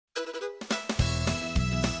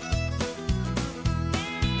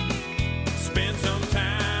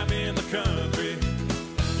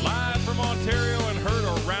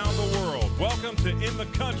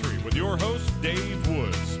the Country with your host, Dave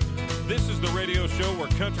Woods. This is the radio show where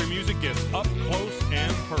country music gets up close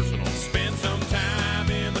and personal. Spend some time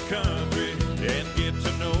in the country and get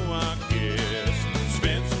to know our guests.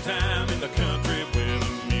 Spend some time in the country where the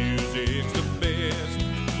music's the best.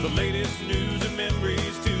 The latest news and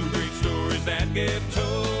memories, two great stories that get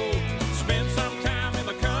told. Spend some time in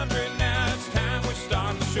the country, now it's time we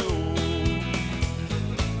start the show.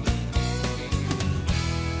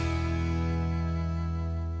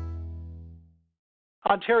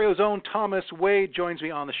 Ontario's own Thomas Wade joins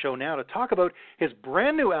me on the show now to talk about his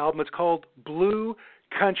brand new album. It's called Blue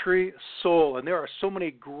Country Soul, and there are so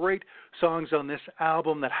many great songs on this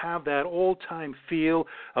album that have that old-time feel,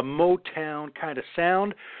 a Motown kind of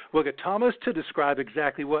sound. We'll get Thomas to describe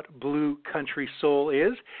exactly what Blue Country Soul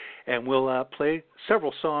is, and we'll play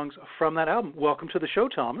several songs from that album. Welcome to the show,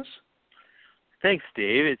 Thomas. Thanks,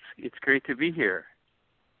 Dave. It's great to be here.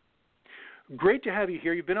 Great to have you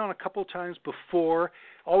here. You've been on a couple of times before.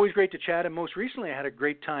 Always great to chat, and most recently I had a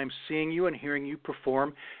great time seeing you and hearing you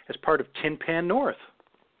perform as part of Tin Pan North.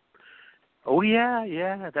 Oh, yeah,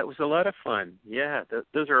 that was a lot of fun. Yeah,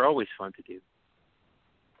 those are always fun to do.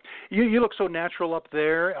 You look so natural up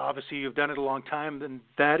there. Obviously, you've done it a long time, and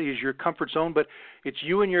that is your comfort zone, but it's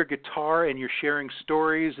you and your guitar, and you're sharing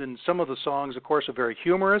stories, and some of the songs, of course, are very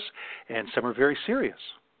humorous, and some are very serious.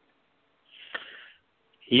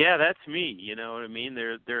 Yeah, that's me. You know what I mean?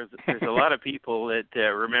 There's a lot of people that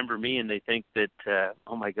remember me, and they think that,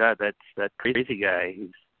 oh my God, that's that crazy guy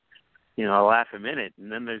who's, you know, I'll laugh a minute. And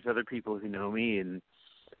then there's other people who know me, and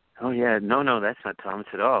oh yeah, no, that's not Thomas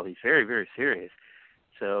at all. He's very, very serious.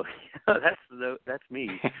 So that's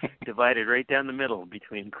me, divided right down the middle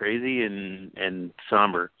between crazy and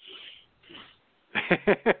somber.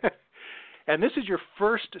 And this is your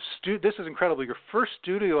first this is incredible. Your first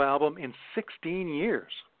studio album in 16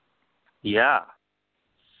 years. Yeah.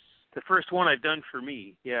 The first one I've done for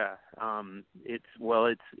me. Yeah. In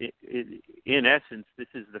essence, this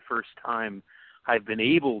is the first time I've been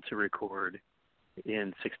able to record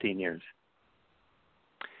in 16 years.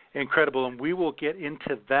 Incredible, and we will get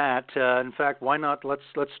into that. In fact, why not? Let's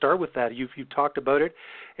start with that. You've talked about it,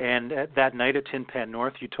 and that night at Tin Pan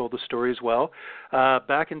North, you told the story as well.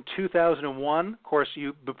 Back in 2001, of course,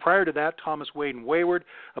 but prior to that, Thomas Wade and Wayward,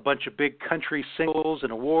 a bunch of big country singles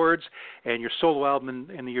and awards, and your solo album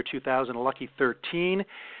in the year 2000, Lucky 13,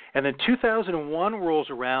 and then 2001 rolls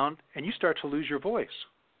around, and you start to lose your voice.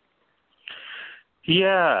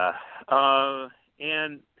 Yeah,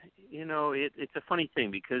 and you know, it's a funny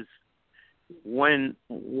thing because when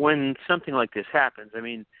something like this happens, I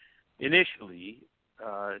mean, initially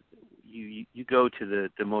you go to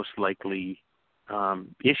the most likely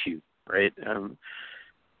issue, right?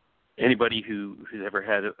 Anybody who's ever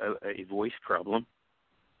had a voice problem,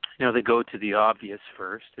 you know, they go to the obvious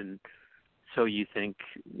first, and so you think,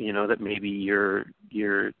 you know, that maybe you're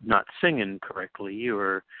not singing correctly,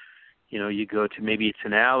 or you know, you go to maybe it's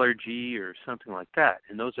an allergy or something like that.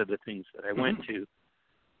 And those are the things that I went to.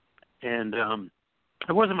 And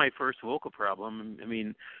it wasn't my first vocal problem. I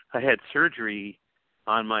mean, I had surgery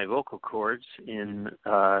on my vocal cords in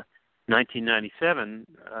 1997,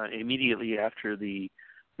 immediately after the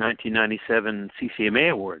 1997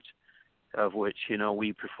 CCMA Awards, of which, you know,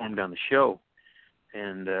 we performed on the show.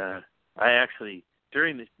 And I actually,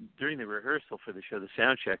 during the rehearsal for the show, the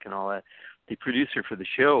sound check and all that, the producer for the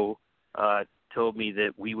show told me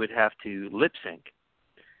that we would have to lip sync,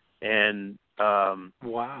 and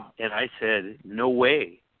wow. And I said, no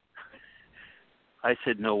way.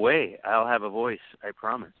 I'll have a voice, I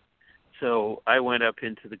promise. So I went up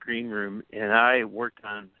into the green room and I worked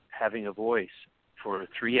on having a voice for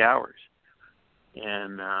 3 hours,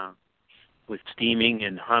 and with steaming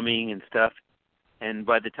and humming and stuff. And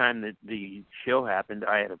by the time that the show happened,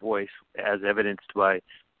 I had a voice, as evidenced by,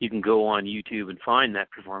 you can go on YouTube and find that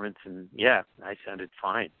performance, and yeah, I sounded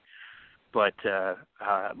fine. But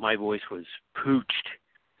my voice was pooched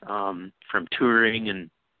from touring,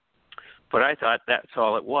 but I thought that's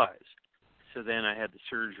all it was. So then I had the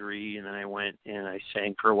surgery, and then I went and I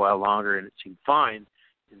sang for a while longer, and it seemed fine.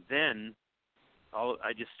 And then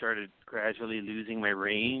I just started gradually losing my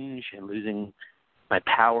range and losing my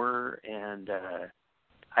power, and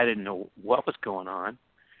I didn't know what was going on.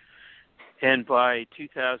 And by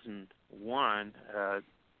 2001,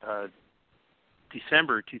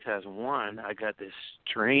 December 2001, I got this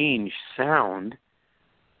strange sound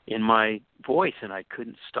in my voice, and I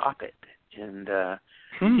couldn't stop it. And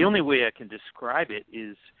the only way I can describe it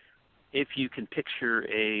is if you can picture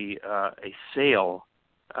a sail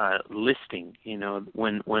listing, you know,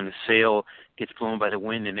 when a sail gets blown by the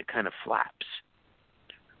wind and it kind of flaps.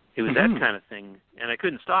 It was that kind of thing, and I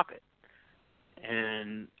couldn't stop it.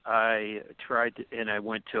 And I tried to, and I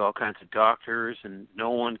went to all kinds of doctors, and no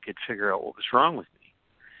one could figure out what was wrong with me.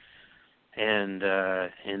 And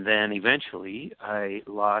then eventually I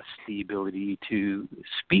lost the ability to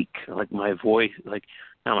speak, like my voice, like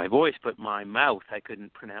not my voice, but my mouth. I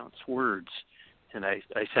couldn't pronounce words, and I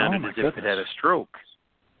sounded as if it had a stroke.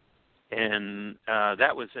 And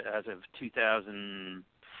that was as of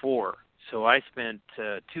 2004. So I spent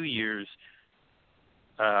 2 years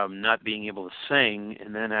not being able to sing,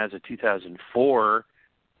 and then as of 2004,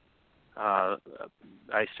 I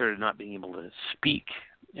started not being able to speak,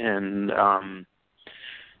 and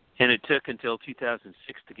it took until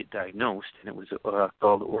 2006 to get diagnosed, and it was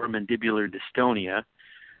called oromandibular dystonia,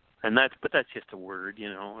 and that's just a word, you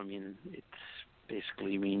know. I mean, it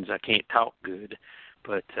basically means I can't talk good,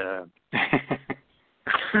 but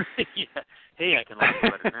yeah, hey, I can laugh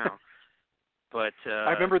better now. But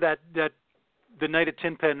I remember that the night at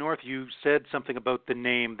Tin Pan North, you said something about the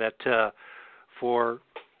name that for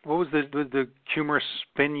what was the humorous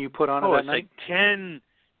spin you put on it that night? It's like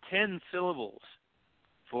 10 syllables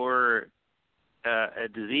for a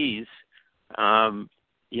disease.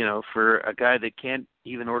 You know, for a guy that can't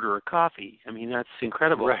even order a coffee. I mean, that's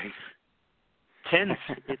incredible. Right.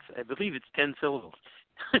 I believe it's 10 syllables.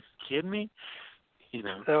 Kidding me? You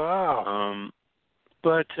know. Oh, wow.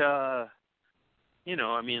 But you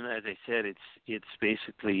know, I mean, as I said, it's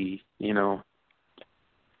basically, you know,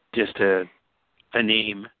 just a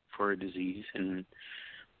name for a disease, and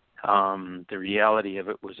the reality of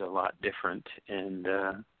it was a lot different. And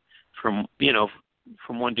from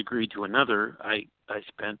one degree to another, I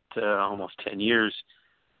spent almost 10 years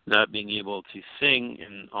not being able to sing,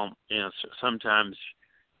 and you know, sometimes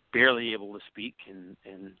barely able to speak, and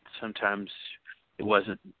sometimes it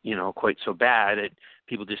wasn't, you know, quite so bad.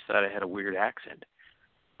 People just thought I had a weird accent.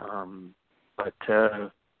 But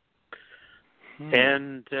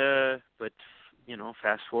you know,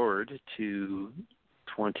 fast forward to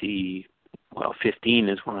 2015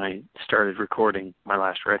 is when I started recording my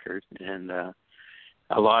last record, and a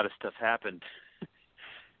lot of stuff happened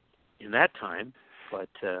in that time. But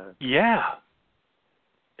yeah,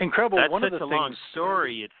 incredible. That's One such of the a things, long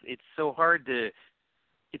story. It's so hard to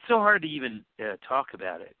even talk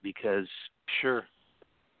about it, because sure,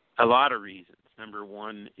 a lot of reasons. Number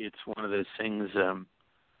one, it's one of those things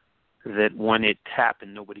that when it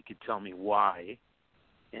happened, nobody could tell me why,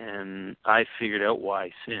 and I figured out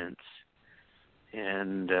why since.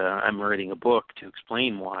 And I'm writing a book to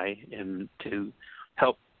explain why, and to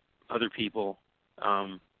help other people,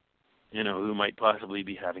 you know, who might possibly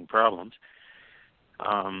be having problems.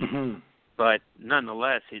 But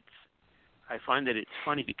nonetheless, I find that it's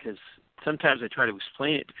funny, because sometimes I try to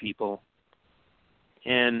explain it to people,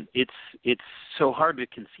 and it's so hard to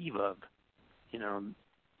conceive of, you know,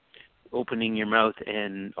 opening your mouth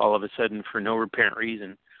and all of a sudden, for no apparent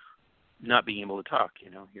reason, not being able to talk. You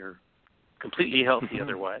know, you're completely healthy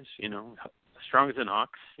otherwise, you know, strong as an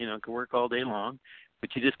ox, you know, can work all day long,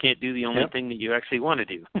 but you just can't do the only thing that you actually want to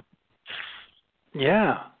do.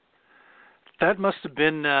 Yeah. That must have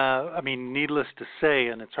been, I mean, needless to say,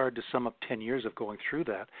 and it's hard to sum up 10 years of going through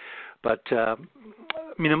that, but, I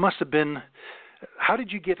mean, it must have been, how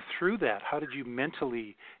did you get through that? How did you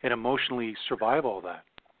mentally and emotionally survive all that?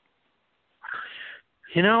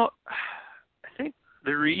 You know, I think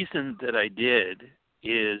the reason that I did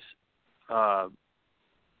is,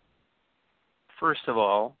 first of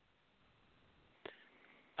all,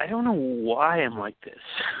 I don't know why I'm like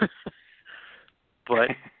this, but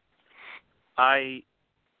I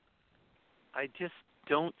just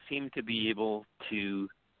don't seem to be able to.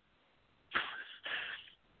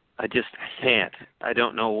 I just can't. I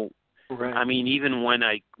don't know. Right. I mean, even when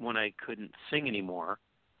I couldn't sing anymore,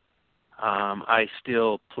 I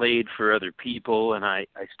still played for other people, and I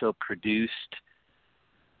still produced,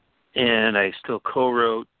 and I still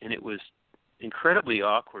co-wrote, and it was incredibly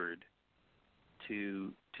awkward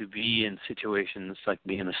to be in situations like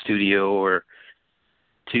be in the studio, or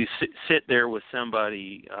to sit there with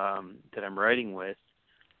somebody that I'm writing with,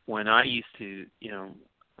 when I used to, you know,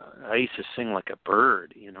 I used to sing like a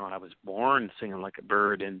bird. You know, I was born singing like a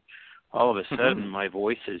bird, and all of a sudden my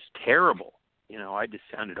voice is terrible. You know, I just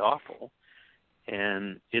sounded awful,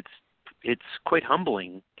 and it's quite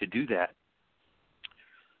humbling to do that.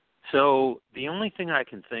 So the only thing I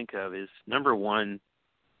can think of is, number one,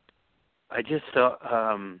 I just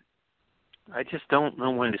don't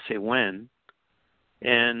know when to say when,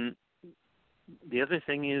 and the other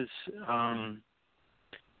thing is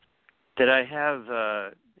that I have,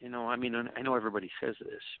 you know, I mean, I know everybody says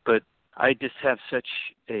this, but I just have such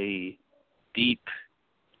a deep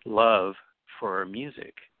love for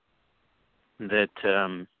music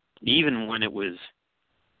that even when it was,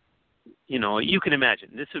 you can imagine,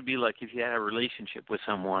 this would be like if you had a relationship with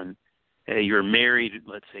someone, you were married,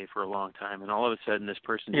 let's say, for a long time, and all of a sudden this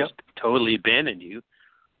person just totally abandoned you,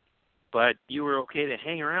 but you were okay to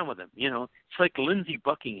hang around with them. It's like Lindsey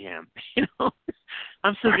Buckingham.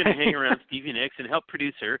 I'm still going to hang around Stevie Nicks and help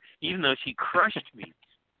produce her, even though she crushed me.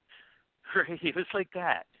 Right? It was like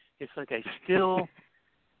that. It's like I still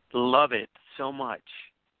love it so much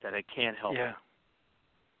that I can't help it.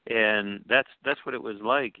 And that's what it was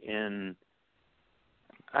like. And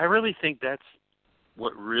I really think that's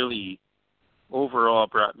what really overall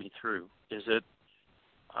brought me through, is that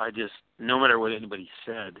I just, no matter what anybody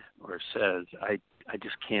said or says, I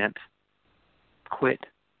just can't quit.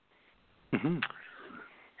 Mm-hmm.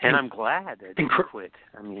 And I'm glad I didn't quit.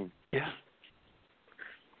 I mean,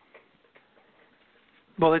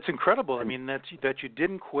 well, it's incredible. I mean, that you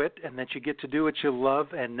didn't quit and that you get to do what you love.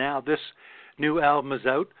 And now this new album is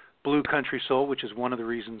out, Blue Country Soul, which is one of the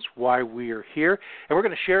reasons why we are here. And we're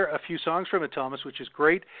going to share a few songs from it, Thomas, which is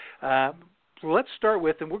great. Let's start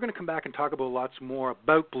with, and we're going to come back and talk about lots more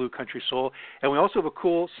about Blue Country Soul. And we also have a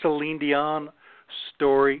cool Celine Dion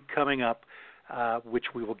story coming up, which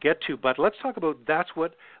we will get to. But let's talk about That's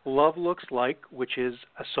What Love Looks Like, which is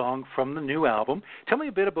a song from the new album. Tell me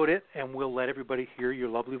a bit about it, and we'll let everybody hear your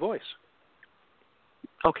lovely voice.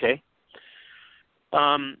 Okay.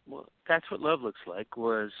 Well, That's What Love Looks Like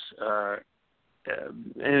was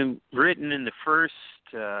and written in the first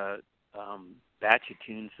batch of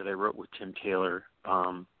tunes that I wrote with Tim Taylor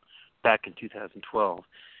back in 2012.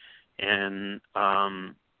 And I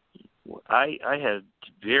had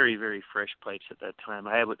very, very fresh pipes at that time.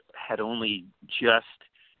 I had only just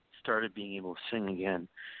started being able to sing again.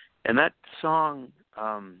 And that song,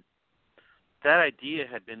 that idea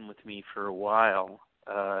had been with me for a while.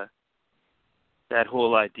 That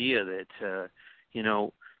whole idea that,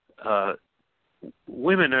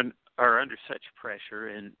 women are under such pressure,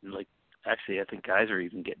 and like, actually I think guys are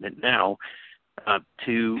even getting it now,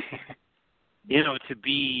 to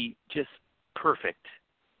be just perfect,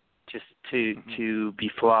 just to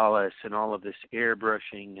be flawless, and all of this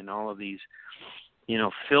airbrushing and all of these,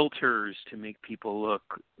 filters to make people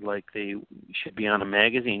look like they should be on a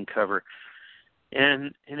magazine cover.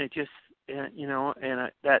 And it just,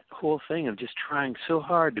 that whole thing of just trying so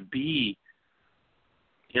hard to be,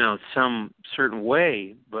 some certain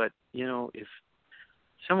way, but, if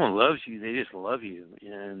someone loves you, they just love you.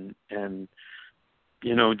 And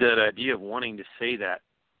that idea of wanting to say that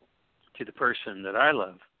to the person that I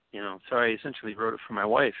love, so I essentially wrote it for my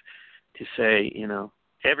wife to say,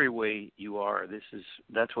 every way you are,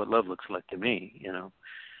 that's what love looks like to me,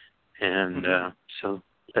 and so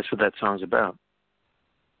that's what that song's about.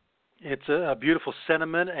 It's a beautiful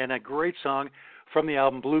sentiment and a great song from the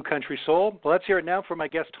album Blue Country Soul. Well, let's hear it now from my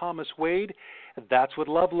guest Thomas Wade. That's What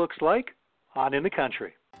Love Looks Like on In the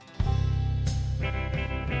Country.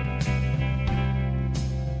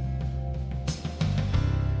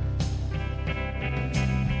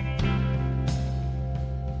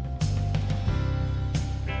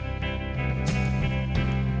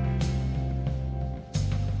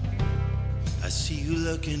 I see you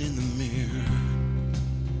looking in the mirror,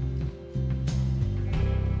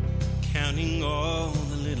 counting all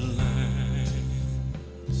the little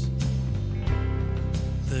lines,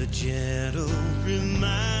 the gentle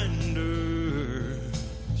reminders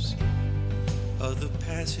of the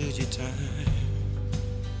passage of time.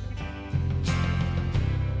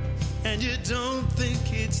 And you don't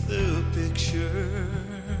think it's the picture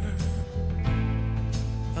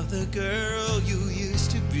of the girl you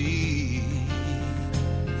used to be.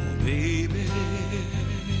 Oh, baby,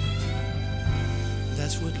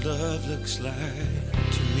 that's what love looks like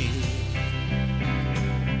to me.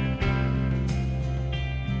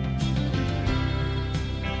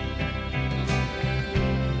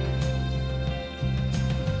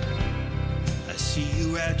 I see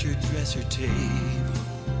you at your dresser table,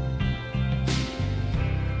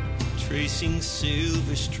 tracing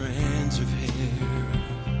silver strands of hair,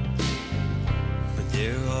 but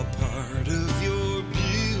they're all part of your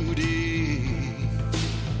beauty,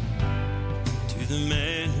 to the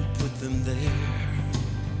man who put them there.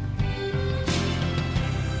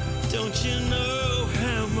 Don't you know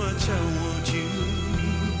how much I want you?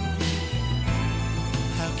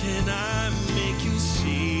 How can I make you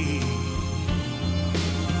see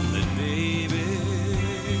that, baby,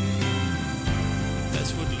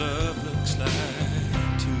 that's what love looks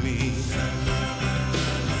like to me?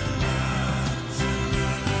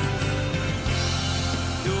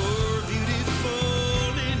 You're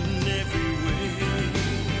beautiful in every way,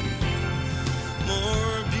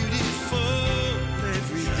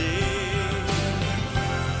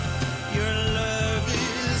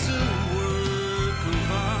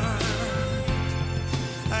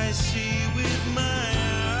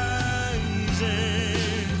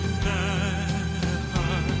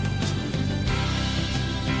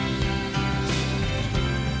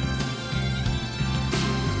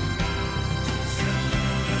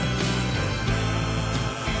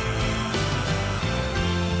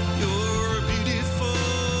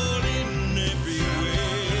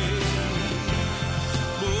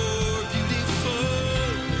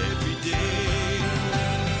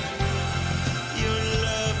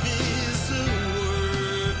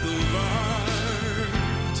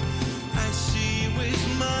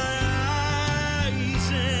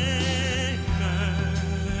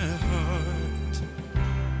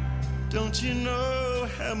 Don't you know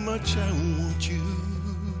how much I want you?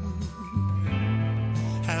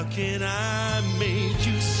 How can I make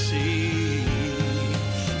you see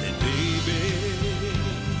that, baby,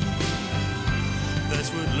 that's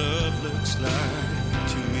what love looks like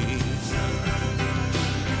to me?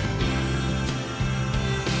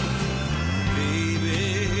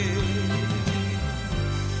 Baby,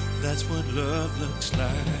 that's what love looks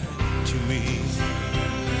like to me.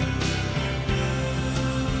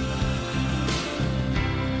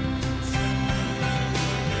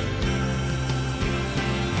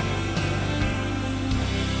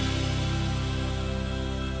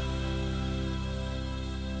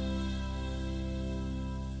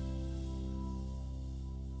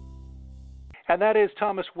 And that is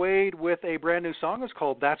Thomas Wade with a brand new song. It's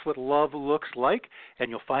called That's What Love Looks Like, and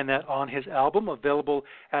you'll find that on his album available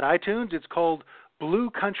at iTunes. It's called Blue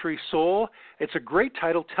Country Soul. It's a great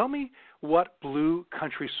title. Tell me what Blue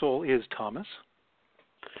Country Soul is, Thomas.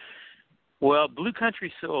 Well, Blue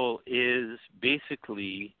Country Soul is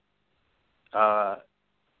basically the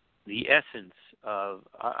essence of,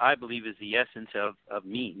 I believe, is the essence of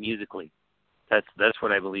me musically. That's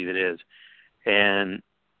what I believe it is. And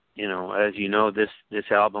you know, as you know, this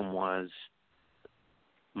album was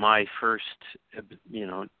my first,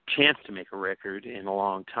 chance to make a record in a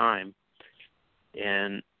long time.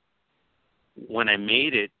 And when I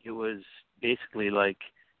made it, it was basically like,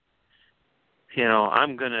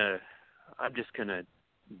 I'm just gonna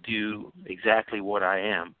do exactly what I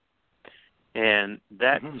am, and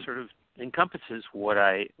that sort of encompasses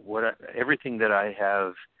everything that I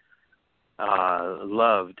have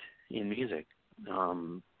loved in music.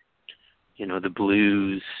 The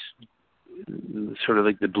blues, sort of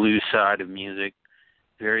like the blues side of music,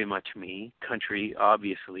 very much me. Country,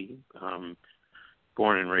 obviously,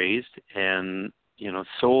 born and raised. And,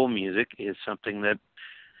 soul music is something that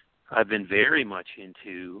I've been very much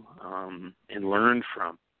into and learned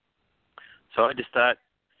from. So I just thought,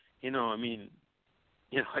 I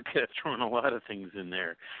could have thrown a lot of things in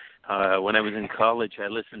there. When I was in college, I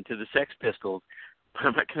listened to the Sex Pistols, but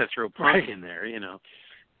I'm not going to throw punk in there,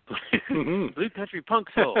 Blue country punk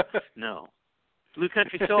soul. No. Blue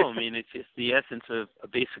country soul, it's just the essence of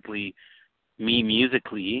basically me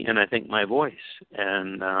musically, and I think my voice.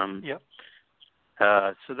 And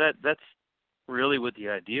so that's really what the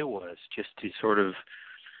idea was, just to sort of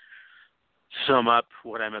sum up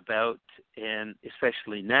what I'm about, and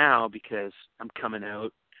especially now because I'm coming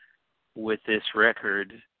out with this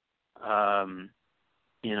record. There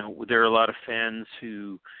are a lot of fans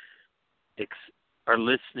who are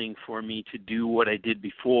listening for me to do what I did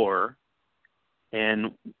before,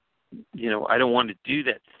 and I don't want to do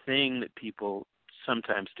that thing that people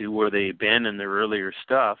sometimes do where they abandon their earlier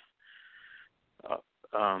stuff,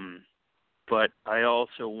 but I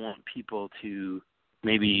also want people to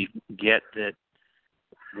maybe get that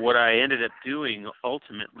what I ended up doing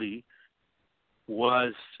ultimately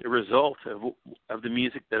was a result of the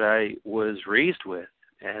music that I was raised with,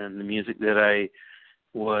 and the music that I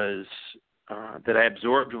was that I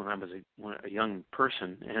absorbed when I was a young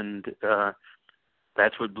person, and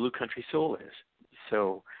that's what Blue Country Soul is.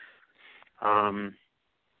 So, and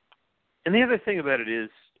the other thing about it is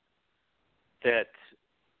that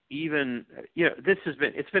even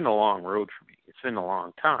it's been a long road for me. It's been a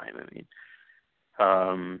long time.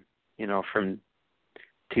 From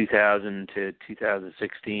 2000 to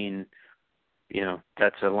 2016,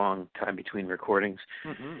 that's a long time between recordings,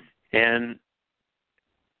 and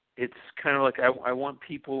it's kind of like I want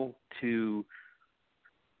people to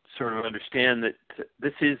sort of understand that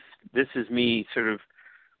this is me sort of,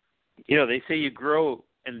 they say you grow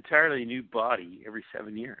an entirely new body every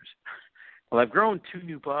 7 years. Well, I've grown 2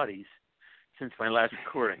 new bodies since my last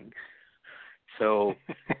recording. So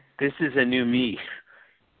this is a new me.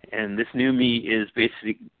 And this new me is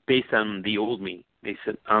basically based on the old me, based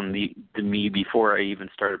on the me before I even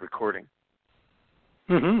started recording.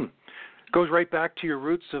 Goes right back to your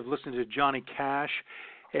roots of listening to Johnny Cash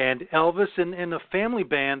and Elvis, and a family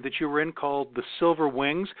band that you were in called the Silver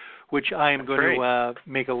Wings, which I am going to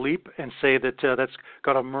make a leap and say that that's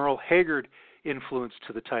got a Merle Haggard influence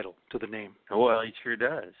to the title, to the name. Well, it sure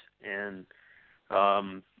does. And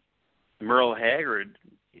Merle Haggard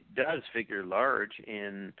does figure large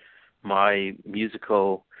in my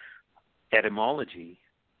musical etymology,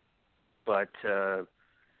 but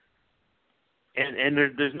and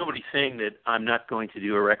there's nobody saying that I'm not going to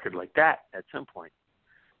do a record like that at some point,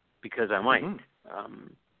 because I might.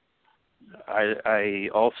 I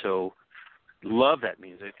also love that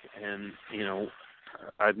music, and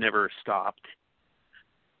I've never stopped.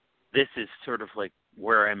 This is sort of like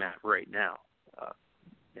where I'm at right now.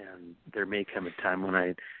 And there may come a time when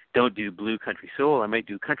I don't do blue country soul. I might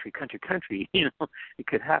do country. You know, it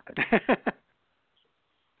could happen.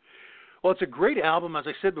 Well, it's a great album. As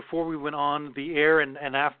I said before we went on the air and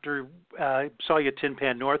after I saw you at Tin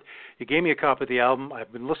Pan North, you gave me a copy of the album.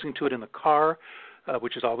 I've been listening to it in the car,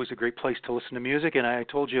 which is always a great place to listen to music. And I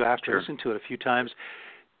told you after listening to it a few times,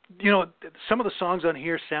 you know, some of the songs on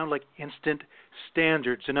here sound like instant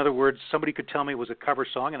standards. In other words, somebody could tell me it was a cover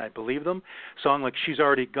song, and I believe them. A song like She's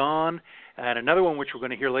Already Gone, and another one which we're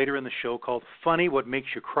going to hear later in the show called Funny, What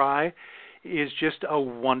Makes You Cry, is just a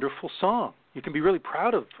wonderful song. You can be really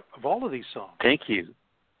proud of all of these songs. Thank you.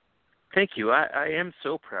 I am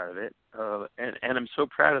so proud of it, and I'm so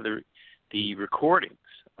proud of the recordings,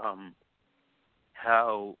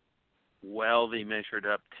 how well they measured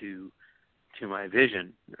up to my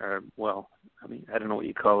vision. Well, I mean, I don't know what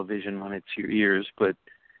you call a vision when it's your ears, but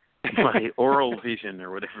my oral vision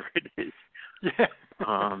or whatever it is. Yeah.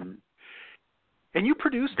 And you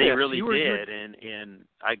produced they this. Really did, and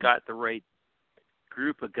I got the right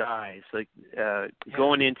group of guys. Like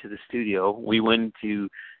going into the studio, we went to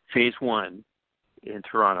Phase 1 in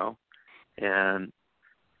Toronto, and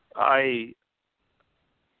I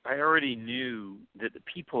already knew that the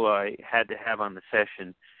people I had to have on the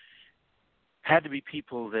session had to be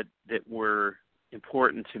people that were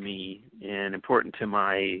important to me and important to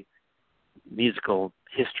my musical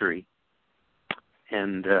history.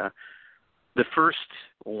 And the first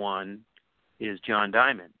one is John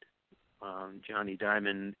Diamond. Johnny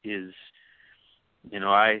Diamond is, you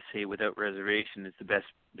know, I say without reservation, is the best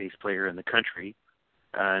bass player in the country,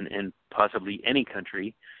 and possibly any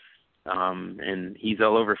country. And he's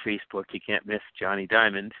all over Facebook. You can't miss Johnny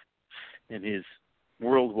Diamond and his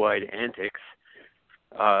worldwide antics.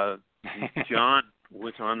 John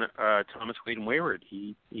was on Thomas Wade and Wayward.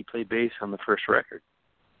 He played bass on the first record.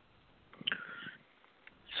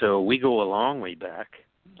 So we go a long way back.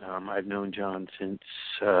 I've known John since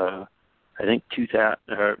I think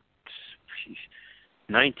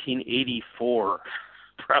 1984,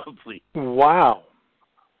 probably. Wow.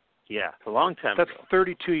 Yeah, it's a long time That's ago.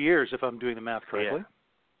 32 years, if I'm doing the math correctly.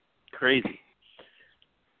 Yeah. Crazy.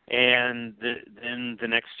 And then the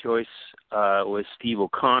next choice was Steve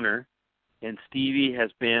O'Connor, and Stevie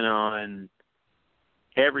has been on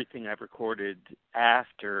everything I've recorded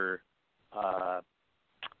after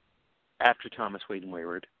Thomas Wade and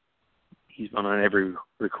Wayward. He's been on every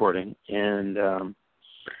recording, and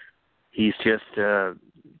he's just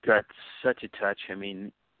got such a touch. I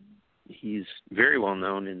mean, he's very well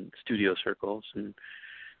known in studio circles, and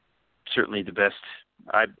certainly the best.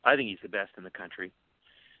 I think he's the best in the country.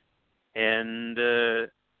 And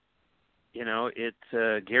you know,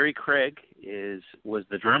 it's Gary Craig was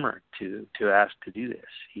the drummer to ask to do this.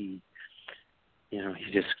 He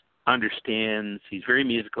just understands. He's very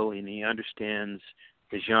musical, and he understands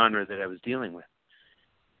the genre that I was dealing with.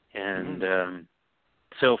 And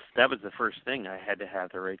so that was the first thing. I had to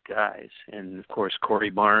have the right guys. And of course, Corey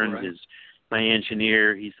Barnes is my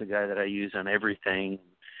engineer. He's the guy that I use on everything.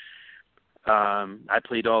 I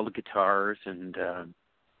played all the guitars, and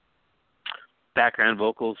background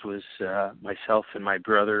vocals was myself and my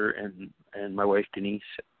brother and my wife Denise.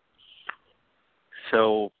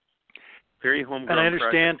 So very homegrown. And I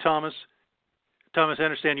understand, project. Thomas, I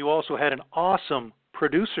understand you also had an awesome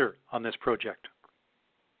producer on this project.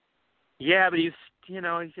 Yeah, but he's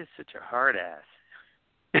just such a hard ass.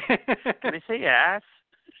 Can I say ass?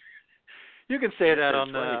 You can say that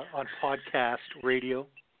on podcast radio.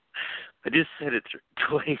 I just said it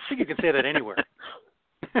twice. I think you can say that anywhere.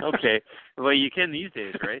 Okay. Well, you can these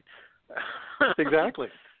days, right? Exactly.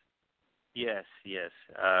 Yes. Yeah,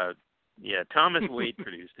 Thomas Wade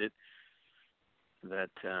produced it. That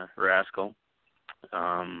rascal.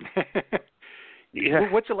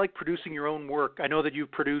 Yeah. What's it like producing your own work? I know that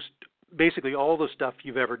you've produced basically all the stuff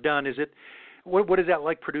you've ever done. What is that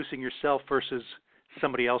like producing yourself versus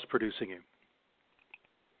somebody else producing you?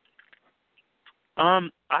 I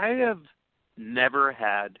have never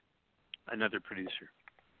had another producer.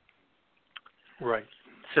 Right.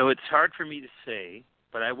 So it's hard for me to say,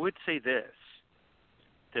 but I would say this,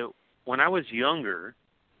 that when I was younger,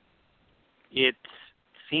 it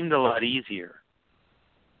seemed a lot easier.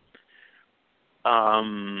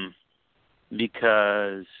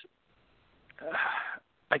 Because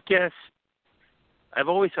I guess I've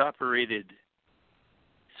always operated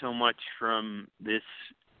so much from this,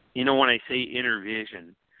 when I say inner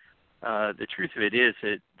vision, the truth of it is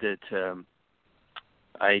that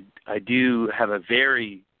I do have a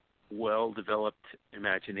very well-developed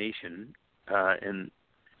imagination, and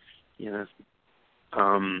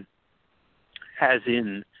as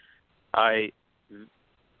in I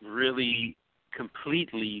really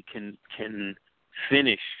completely can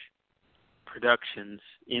finish productions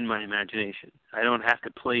in my imagination. I don't have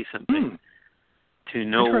to play something to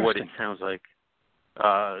know what it sounds like.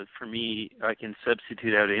 For me, I can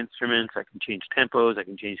substitute out instruments, I can change tempos, I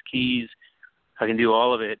can change keys, I can do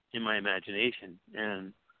all of it in my imagination.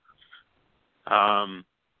 And, I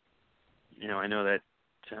know that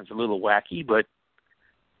sounds a little wacky, but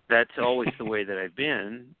that's always the way that I've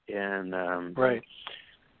been. And right.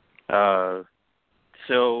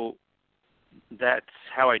 So that's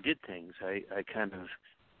how I did things. I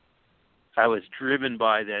was driven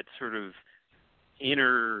by that sort of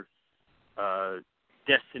inner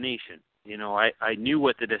destination. I knew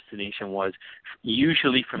what the destination was.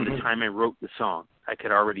 Usually from the time I wrote the song, I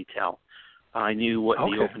could already tell. I knew what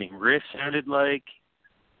the opening riff sounded like.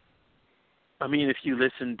 I mean, if you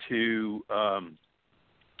listen to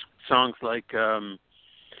songs like I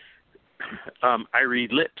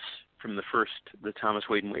Read Lips from the Thomas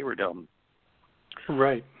Wade and Wayward album.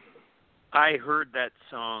 Right. I heard that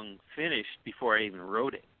song finished before I even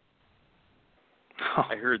wrote it.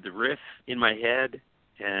 I heard the riff in my head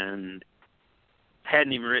and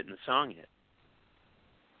hadn't even written the song yet.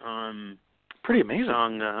 Pretty amazing.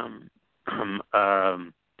 Song,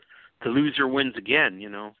 The Loser Wins Again,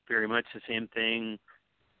 very much the same thing.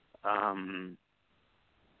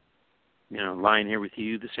 Lying Here With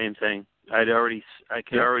You, the same thing. I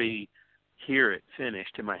could already hear it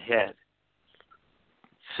finished in my head.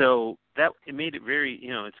 So that it made it very,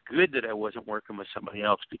 it's good that I wasn't working with somebody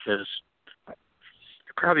else, because I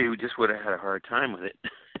probably just would have had a hard time with it.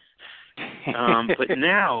 But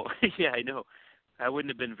now, yeah, I know, I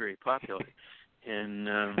wouldn't have been very popular. And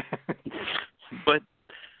but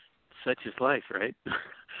such is life, right?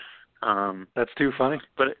 That's too funny.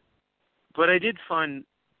 But I did find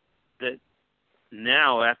that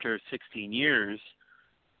now, after 16 years,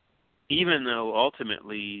 even though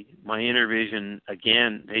ultimately my inner vision,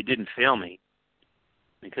 again, they didn't fail me,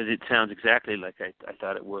 because it sounds exactly like I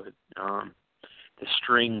thought it would. The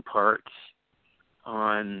string parts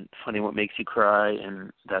on Funny What Makes You Cry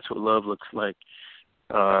and That's What Love Looks Like,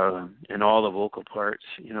 and all the vocal parts,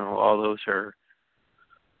 all those are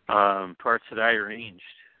parts that I arranged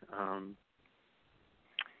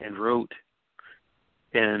and wrote,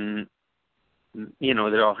 and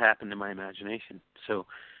that all happened in my imagination. So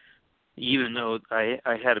even though I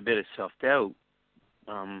had a bit of self-doubt,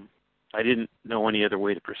 I didn't know any other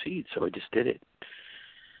way to proceed, so I just did it.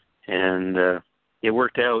 And it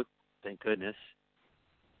worked out, thank goodness.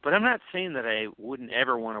 But I'm not saying that I wouldn't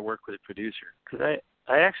ever want to work with a producer, because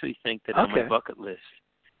I actually think that on my bucket list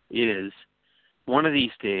is, one of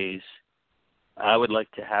these days, I would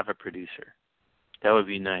like to have a producer. That would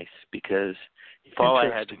be nice, because if all I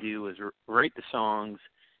had to do was write the songs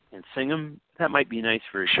and sing them, that might be nice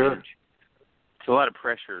for a change. It's a lot of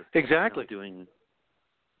pressure. Exactly. Doing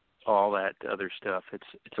all that other stuff.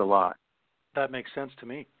 It's a lot. That makes sense to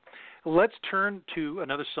me. Let's turn to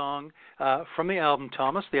another song from the album,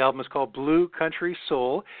 Thomas. The album is called Blue Country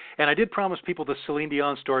Soul. And I did promise people the Celine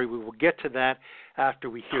Dion story. We will get to that after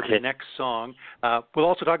we hear the next song. We'll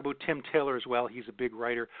also talk about Tim Taylor as well. He's a big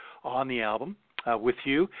writer on the album with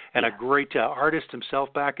you, and a great artist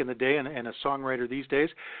himself back in the day, and a songwriter these days.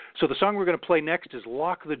 So the song we're going to play next is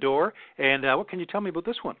Lock the Door. And what can you tell me about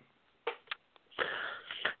this one?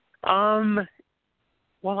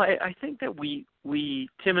 Well, I think that we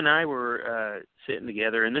Tim and I were sitting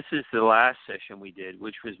together, and this is the last session we did,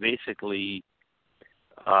 which was basically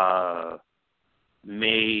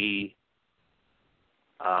May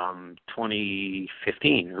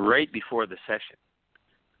 2015, right before the session.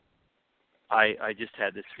 I just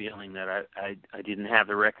had this feeling that I didn't have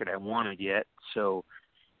the record I wanted yet, so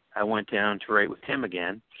I went down to write with Tim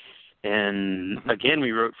again. And again,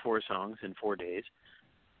 we wrote 4 songs in 4 days.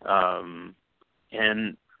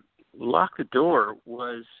 And Lock the Door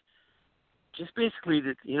was just basically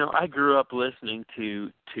that, I grew up listening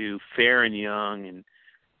to Fair and Young, and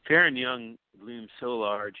Fair and Young loomed so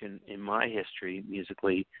large in my history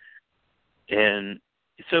musically, and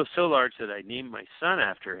so large that I named my son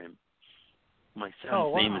after him. My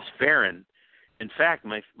son's name is Farron. In fact,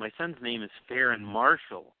 my son's name is Farron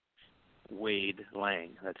Marshall Wade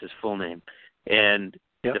Lang. That's his full name. And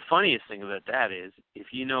the funniest thing about that is,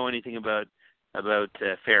 if you know anything about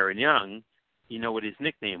Farron Young, you know what his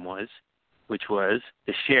nickname was, which was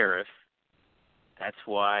the Sheriff. That's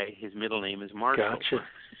why his middle name is Marshall.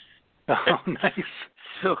 Gotcha. Oh, nice.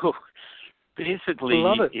 So basically,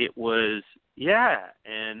 it was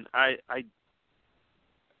and I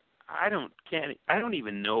don't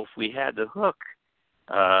even know if we had the hook.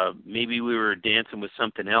 Maybe we were dancing with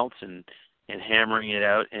something else, and hammering it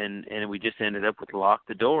out, and we just ended up with Lock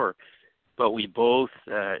the Door. But we both,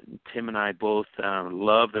 Tim and I both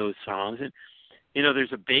love those songs. And,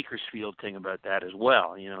 there's a Bakersfield thing about that as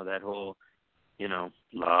well. That whole,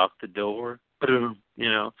 lock the door,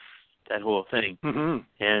 that whole thing. Mm-hmm.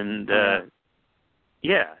 And,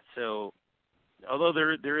 so although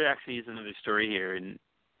there actually is another story here, and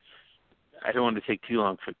I don't want to take too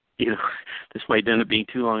long for, this might end up being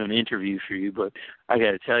too long an interview for you, but I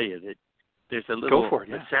got to tell you that there's a little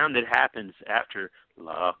a sound that happens after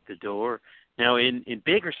Lock the Door. Now, in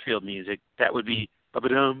Bakersfield music, that would be that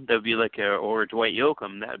would be like or Dwight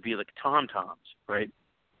Yoakam, that would be like tom-toms, right?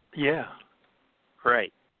 Yeah.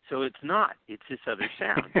 Right. So it's not. It's this other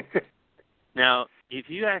sound. Now, if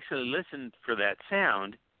you actually listen for that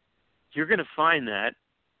sound, you're going to find that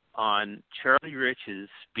on Charlie Rich's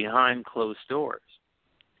Behind Closed Doors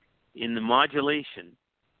in the modulation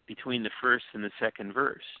between the first and the second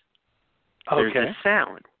verse. There's a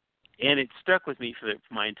sound, and it stuck with me for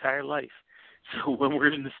my entire life. So when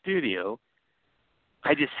we're in the studio,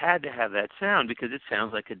 I just had to have that sound because it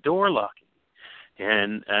sounds like a door locking.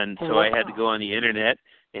 And so I had to go on the internet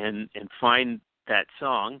and find that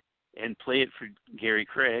song and play it for Gary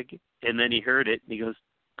Craig, and then he heard it, and he goes,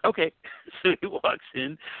 okay. So he walks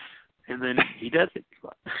in, and then he does it.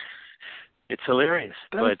 It's hilarious.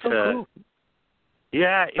 That is so cool.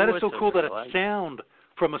 Yeah. That is so cool that a sound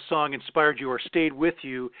from a song inspired you or stayed with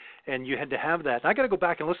you, and you had to have that. I got to go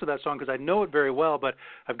back and listen to that song because I know it very well, but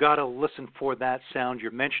I've got to listen for that sound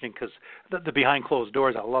you're mentioning because the Behind Closed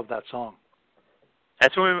Doors, I love that song.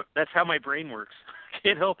 That's how my brain works. I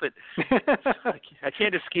can't help it. I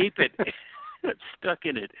can't escape it. I'm stuck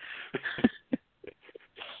in it.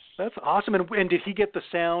 That's awesome. And did he get the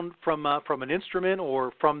sound from an instrument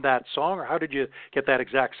or from that song, or how did you get that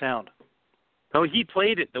exact sound? Oh, he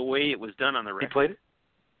played it the way it was done on the record. He played it?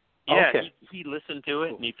 Yeah, okay. He listened to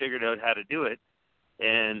it and he figured out how to do it,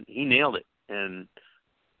 and he nailed it. And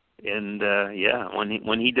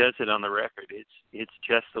when he does it on the record, it's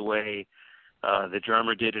just the way the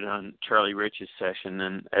drummer did it on Charlie Rich's session.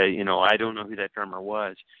 And I don't know who that drummer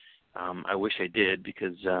was. I wish I did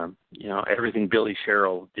because everything Billy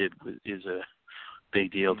Sherrill did is a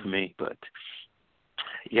big deal to me. But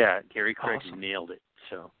yeah, Gary Craig nailed it.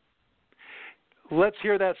 So let's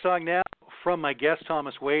hear that song now from my guest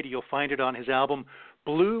Thomas Wade. You'll find it on his album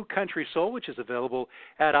Blue Country Soul, which is available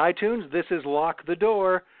at iTunes. This is Lock the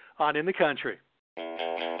Door on In the Country.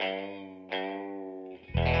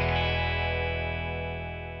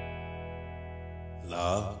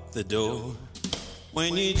 Lock the door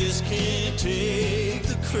when you just can't take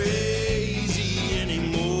the crazy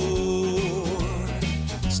anymore.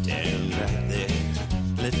 Stand right there,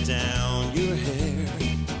 let down your hair,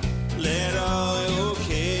 let all your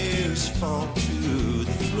cares fall to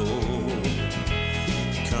the floor.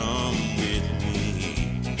 Come with me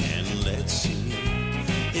and let's see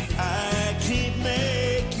if I can't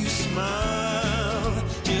make you smile.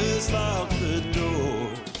 Just lock the door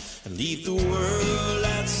and leave the world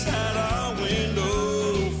outside our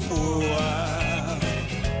window for a while.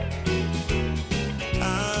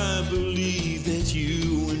 I believe that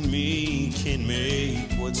you and me can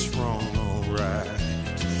make what's wrong all right.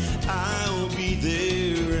 I'll be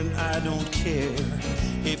there and I don't care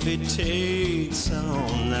if it takes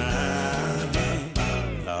all night.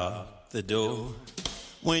 Lock the door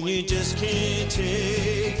when you just can't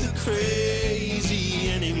take the crazy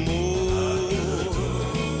anymore.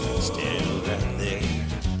 Stand right there,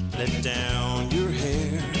 let down your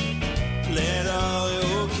hair, let all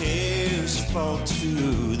your cares fall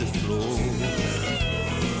to the floor.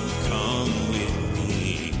 Come with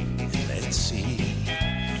me, let's see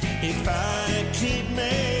if I can't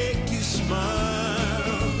make you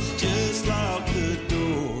smile. Just lock the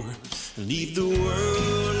door and leave the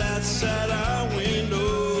world outside our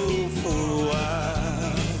window for a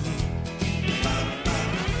while.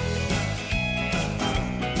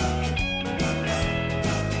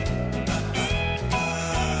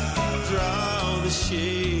 Draw the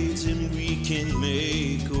shades and we can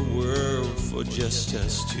make a world for just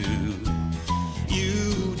us two.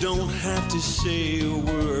 You don't have to say a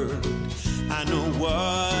word, I know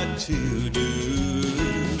what to do.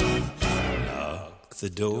 Lock the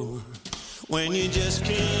door when you just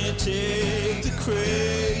can't take the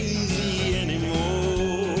crazy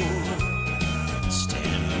anymore.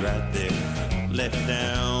 Stand right there, let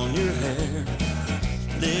down your hair,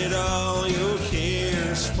 let all your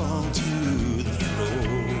cares fall to the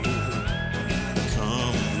floor.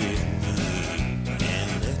 Come with me and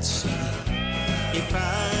let's see if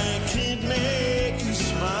I can't make you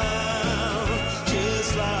smile.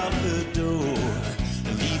 Just lock the door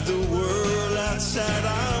and leave the world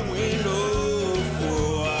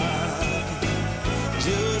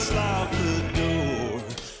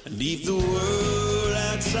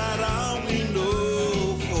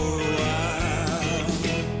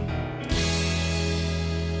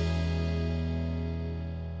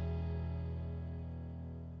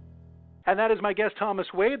And that is my guest, Thomas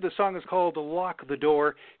Wade. The song is called Lock the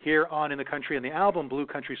Door here on In the Country, and the album Blue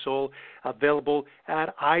Country Soul, available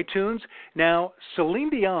at iTunes. Now, Celine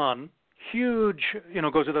Dion, huge,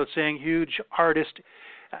 goes without saying, huge artist,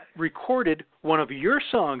 recorded one of your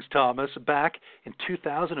songs, Thomas, back in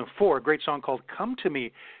 2004, a great song called Come to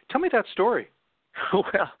Me. Tell me that story.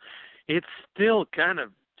 Well, it's still kind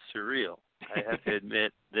of surreal. I have to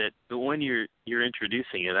admit that when you're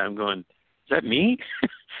introducing it, I'm going, is that me?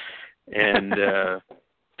 And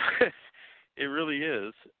it really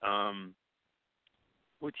is,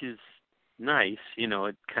 which is nice.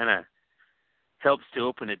 It kind of helps to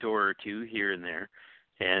open a door or two here and there,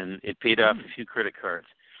 and it paid off a few credit cards.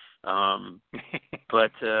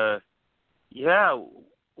 But yeah,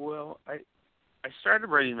 well, I started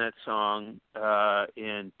writing that song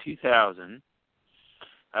in 2000.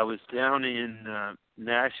 I was down in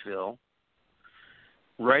Nashville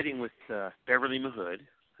writing with Beverly Mahood.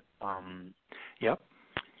 Yep.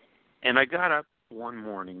 And I got up one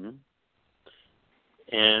morning,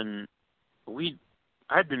 and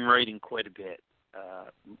I'd been writing quite a bit,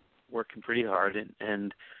 working pretty hard,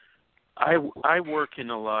 and I work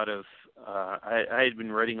in a lot of. I had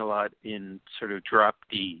been writing a lot in sort of drop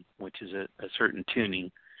D, which is a certain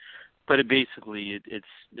tuning, but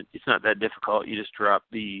it's not that difficult. You just drop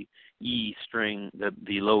the E string,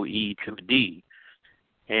 the low E to a D,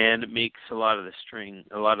 and it makes a lot of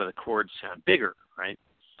the chords sound bigger, right?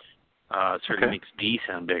 Certainly makes D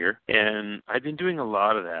sound bigger, and I've been doing a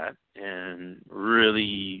lot of that and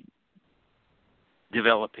really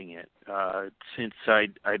developing it since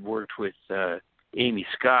I'd worked with Amy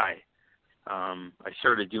Sky. I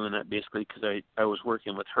started doing that basically because I was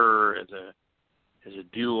working with her as a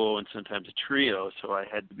duo and sometimes a trio, so I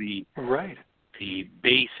had to be the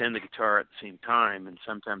bass and the guitar at the same time, and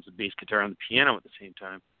sometimes the bass guitar and the piano at the same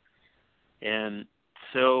time. And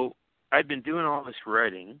so I'd been doing all this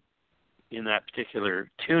writing in that particular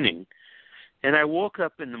tuning, and I woke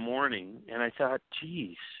up in the morning and I thought,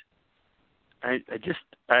 geez, I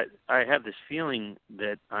have this feeling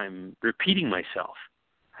that I'm repeating myself.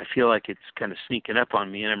 I feel like it's kind of sneaking up on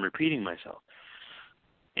me and I'm repeating myself.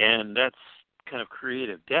 And that's kind of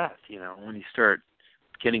creative death, when you start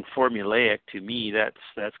getting formulaic. To me,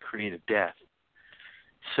 that's creative death.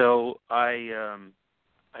 So I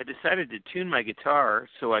decided to tune my guitar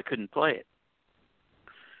so I couldn't play it.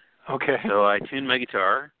 Okay. So I tuned my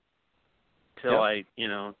guitar till I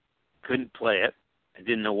couldn't play it. I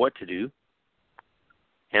didn't know what to do.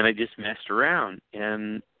 And I just messed around,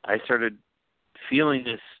 and I started feeling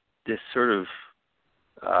this sort of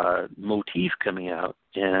motif coming out,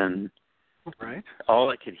 and all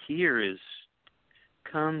I could hear is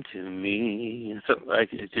 "Come to me," and so I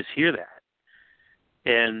could just hear that.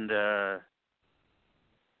 And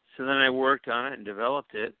so then I worked on it and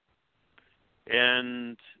developed it,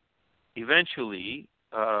 and eventually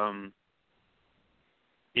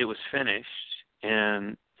it was finished,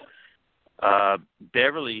 and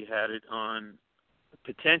Beverly had it on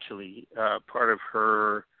potentially part of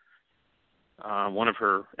her one of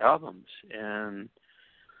her albums, and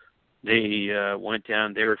they went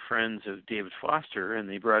down. They were friends of David Foster, and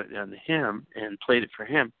they brought it down to him and played it for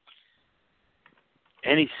him.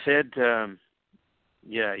 And he said,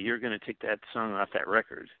 "Yeah, you're going to take that song off that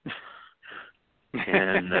record."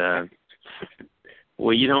 And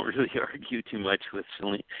well, you don't really argue too much with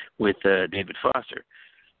David Foster.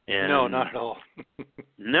 And no, not at all.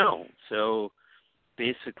 No. So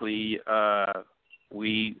basically,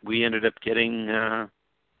 we ended up getting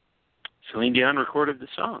Celine Dion recorded the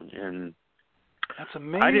song, and that's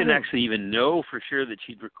amazing. I didn't actually even know for sure that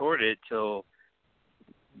she'd recorded it till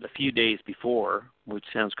a few days before, which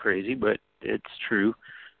sounds crazy, but it's true.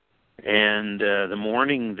 And the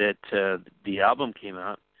morning that the album came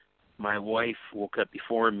out, my wife woke up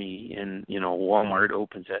before me, and Walmart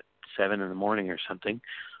opens at 7 a.m. or something,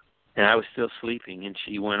 and I was still sleeping, and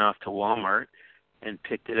she went off to Walmart and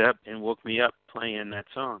picked it up and woke me up playing that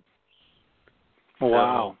song.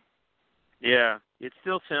 Wow. So, yeah, it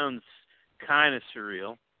still sounds kind of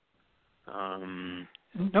surreal.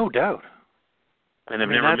 No doubt. And I've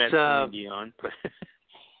never met Celine Dion. But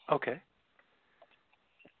okay.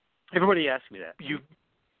 Everybody asks me that.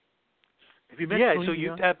 Have you met Celine so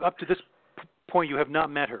Dion? Up to this point, you have not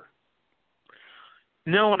met her.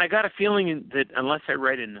 No, and I got a feeling that unless I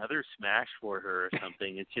write another smash for her or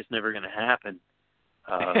something, it's just never going to happen.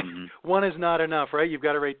 One is not enough, right? You've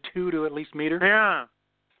got to write two to at least meet her. Yeah.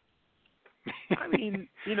 I mean,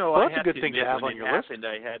 well, I that's have a good to thing to admit, have when on your it happened,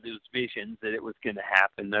 list. I had those visions that it was going to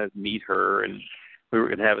happen. I'd meet her, and we were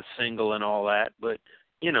going to have a single and all that. But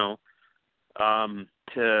it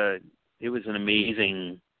was an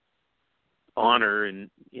amazing honor, and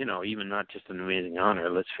even not just an amazing honor.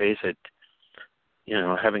 Let's face it,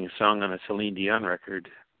 having a song on a Celine Dion record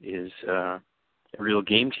is a real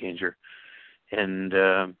game changer. And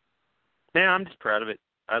I'm just proud of it.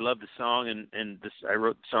 I love the song, and I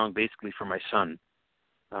wrote the song basically for my son.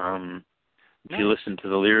 If you listen to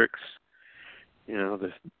the lyrics,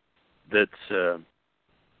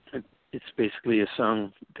 it's basically a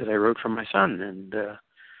song that I wrote for my son. And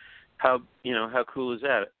how cool is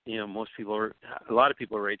that? A lot of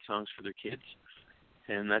people write songs for their kids,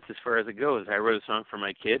 and that's as far as it goes. I wrote a song for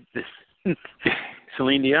my kid.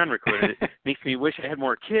 Celine Dion recorded it. Makes me wish I had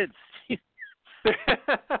more kids.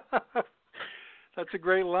 That's a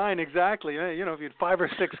great line, exactly. If you had 5 or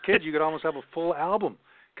 6 kids, you could almost have a full album.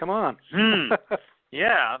 Come on.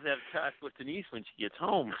 Yeah, I'll have to talk with Denise when she gets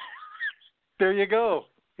home. There you go.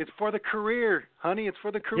 It's for the career, honey. It's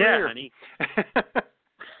for the career. Yeah, honey.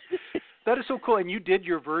 That is so cool. And you did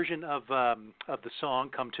your version of the song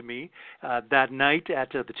 "Come to Me" that night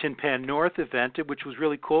at the Tin Pan North event, which was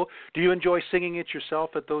really cool. Do you enjoy singing it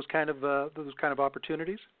yourself at those kind of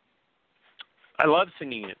opportunities? I love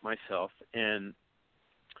singing it myself, and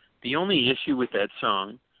the only issue with that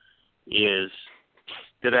song is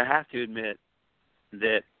that I have to admit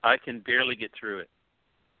that I can barely get through it.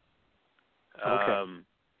 Okay.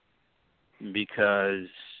 Because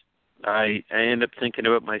I end up thinking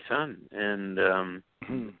about my son, and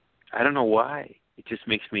I don't know why. It just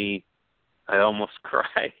makes me, I almost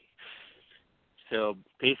cry. So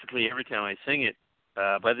basically every time I sing it,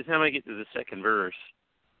 by the time I get to the second verse,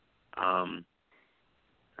 I'm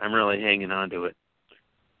really hanging on to it.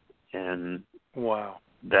 And wow,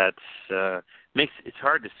 that's it's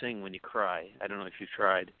hard to sing when you cry. I don't know if you've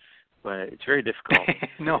tried, but it's very difficult.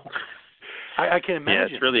 No, I can imagine.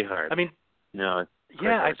 Yeah, it's really hard. I mean, no.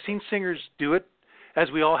 Yeah, I've seen singers do it, as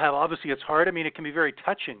we all have. Obviously, it's hard. I mean, it can be very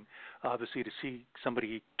touching, obviously, to see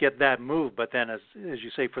somebody get that move. But then, as you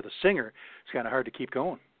say, for the singer, it's kind of hard to keep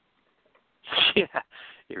going. Yeah,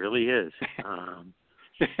 it really is.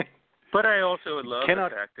 But I also love the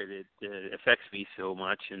fact that it affects me so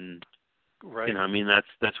much, and right. I mean,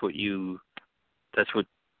 that's what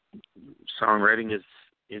songwriting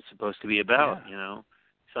is supposed to be about. Yeah.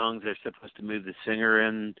 Songs are supposed to move the singer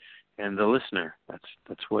and the listener.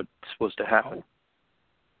 That's what's supposed to happen.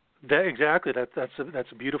 Exactly.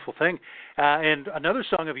 That's a beautiful thing. And another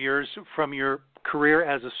song of yours from your career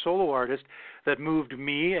as a solo artist that moved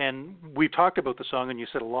me, and we talked about the song, and you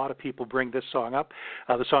said a lot of people bring this song up,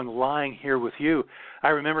 the song "Lying Here with You." I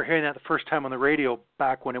remember hearing that the first time on the radio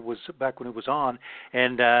back when it was on,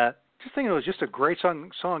 and just thinking it was just a great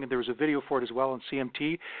song, and there was a video for it as well on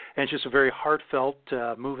CMT, and it's just a very heartfelt,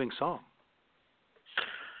 moving song.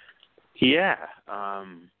 Yeah. A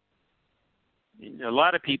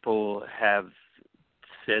lot of people have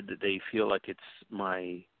said that they feel like it's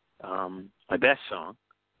my best song.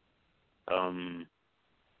 I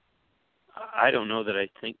don't know that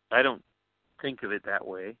I don't think of it that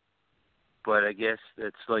way, but I guess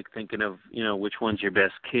it's like thinking of, which one's your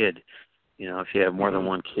best kid, if you have more than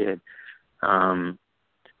one kid. I'm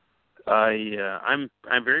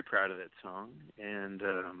very proud of that song, and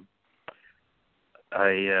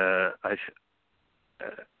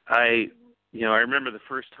I remember the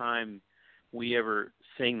first time we ever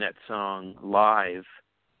sang that song live.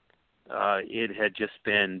 It had just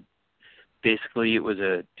been, basically it was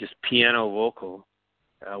just piano vocal.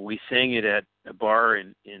 We sang it at a bar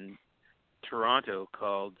in Toronto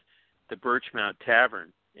called the Birchmount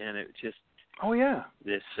Tavern, and it just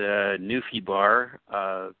this Newfie bar.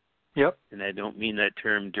 Yep. And I don't mean that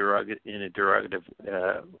term in a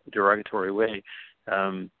derogatory way.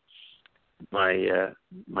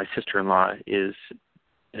 My sister-in-law is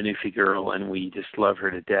a Newfie girl, and we just love her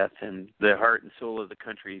to death, and the heart and soul of the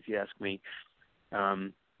country, if you ask me.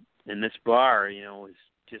 And this bar, was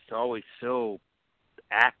just always so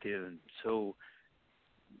active and so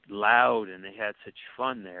loud, and they had such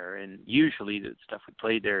fun there. And usually the stuff we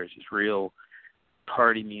played there is just real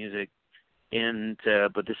party music, and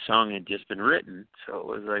but this song had just been written, so it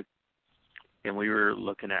was like, and we were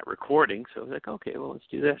looking at recording, so it was like, okay, well, let's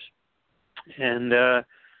do this. And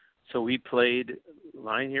so we played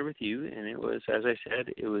 "Lying Here with You," and it was, as I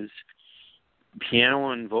said, it was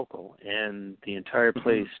piano and vocal, and the entire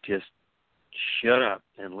place just shut up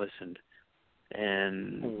and listened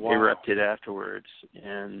and erupted afterwards.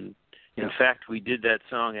 And in fact, we did that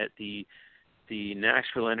song at the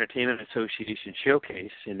Nashville Entertainment Association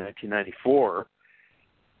Showcase in 1994,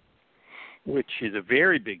 which is a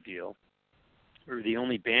very big deal. We were the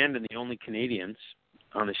only band and the only Canadians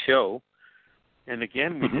on the show. And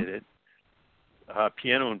again, we did it,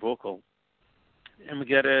 piano and vocal. and we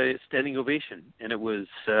got a standing ovation, and it was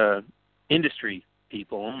industry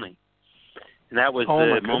people only. And that was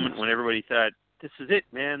the moment when everybody thought, this is it,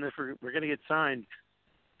 man, we're going to get signed.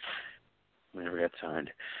 We never got signed.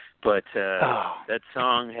 But that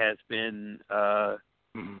song has been,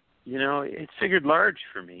 you know, it figured large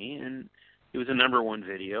for me, and it was a #1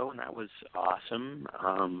 video, and that was awesome.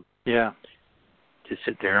 To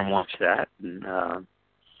sit there and watch that, and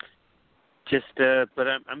but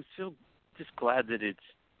I'm still just glad that it's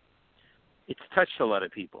touched a lot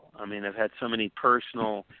of people. I mean, I've had so many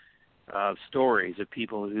personal stories of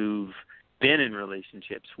people who've been in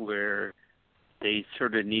relationships where they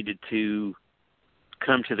sort of needed to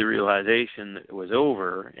come to the realization that it was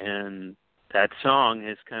over, and that song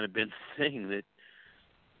has kind of been the thing that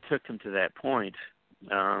took them to that point,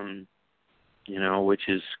 you know, which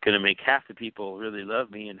is going to make half the people really love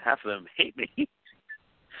me and half of them hate me.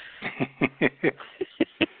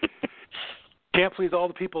 Can't please all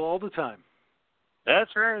the people all the time.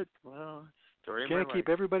 That's right. Well, story of my life. Can't keep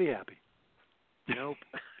everybody happy. Nope.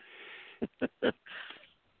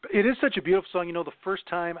 It is such a beautiful song. You know, the first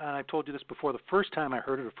time, and I've told you this before, the first time I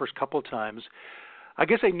heard it, the first couple of times, I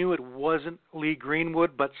guess I knew it wasn't Lee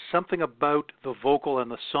Greenwood, but something about the vocal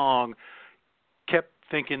and the song kept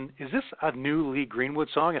thinking, is this a new Lee Greenwood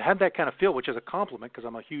song? It had that kind of feel, which is a compliment because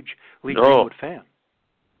I'm a huge Lee Greenwood fan.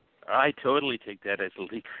 I totally take that as a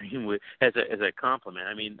Lee Greenwood, as a compliment.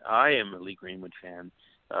 I mean, I am a Lee Greenwood fan.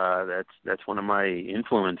 That's one of my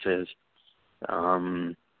influences.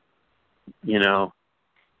 You know,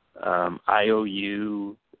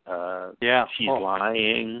 IOU, She's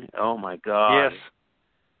Lying. Oh my God. Yes.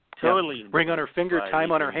 Totally. Ring on Her Finger,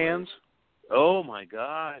 Time on Her Hands. Oh my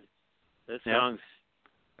God. Those songs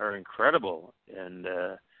are incredible, and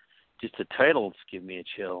just the titles give me a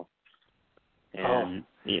chill. And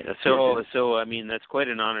so I mean, that's quite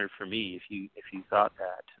an honor for me if you thought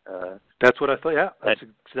that. That's what I thought. Yeah, that's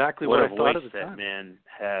exactly what I thought at the time. What a voice that man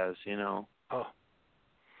has, you know. Oh.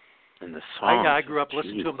 And the song. I grew up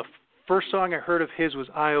listening to him. The first song I heard of his was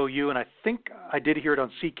IOU, and I think I did hear it on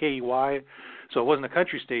CKEY, so it wasn't a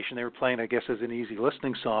country station. They were playing, I guess, as an easy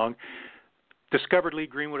listening song. Discovered Lee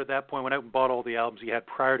Greenwood at that point, went out and bought all the albums he had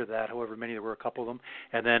prior to that, however many there were, a couple of them.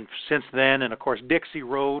 And then since then, and of course Dixie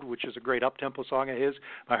Road, which is a great up-tempo song of his.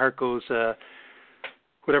 My heart goes,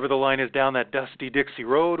 whatever the line is, down that dusty Dixie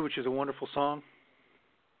Road, which is a wonderful song.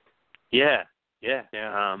 Yeah.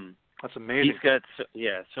 That's amazing. He's got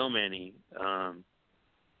so many.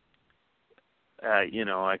 You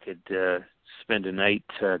know, I could spend a night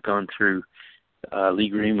going through Lee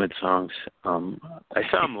Greenwood songs. I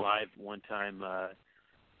saw him live one time.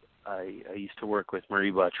 I used to work with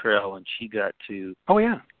Marie Bottrell, and she got to. Oh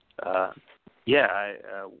yeah. I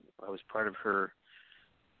was part of her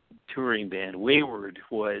touring band. Wayward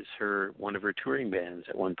was one of her touring bands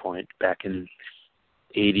at one point back in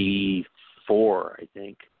 '84, I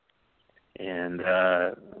think, and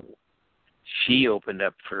she opened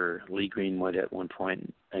up for Lee Greenwood at one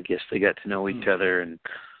point. I guess they got to know each other, and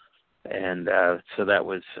so that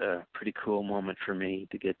was a pretty cool moment for me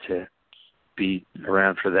to get to be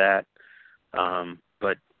around for that.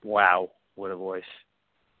 But wow, what a voice.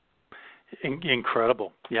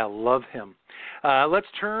 Incredible. Yeah, love him. Let's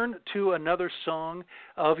turn to another song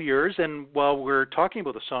of yours. And while we're talking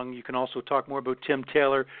about the song, you can also talk more about Tim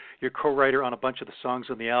Taylor, your co-writer on a bunch of the songs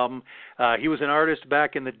on the album. He was an artist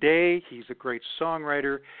back in the day. He's a great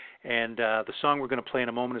songwriter. And the song we're going to play in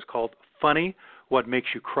a moment is called Funny, What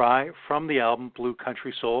Makes You Cry, from the album Blue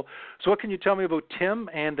Country Soul. So what can you tell me about Tim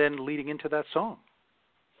and then leading into that song?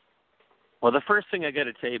 Well, the first thing I got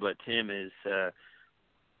to tell you about Tim is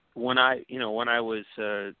when I was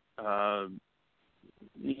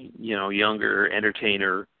younger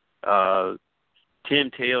entertainer,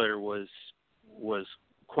 Tim Taylor was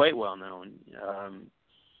quite well known.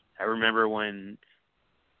 I remember when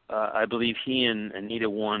I believe he and Anita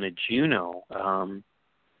won a Juno.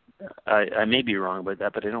 I may be wrong about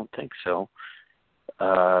that, but I don't think so.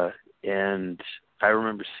 And I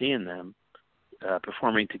remember seeing them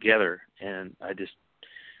performing together, and I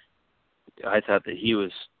thought that he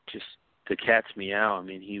was just the cat's meow. I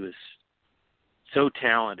mean, he was so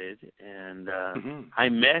talented, and I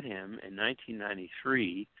met him in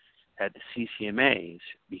 1993 at the CCMAs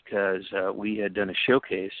because we had done a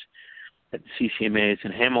showcase at the CCMAs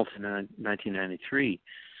in Hamilton in 1993,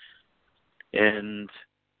 and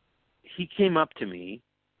he came up to me,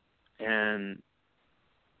 and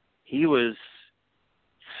he was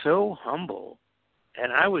so humble,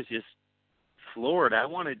 and I was just floored. I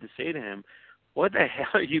wanted to say to him, what the hell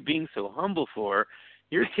are you being so humble for?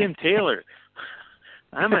 You're Tim Taylor.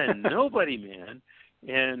 I'm a nobody, man.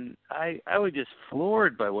 And I was just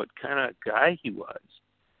floored by what kind of guy he was,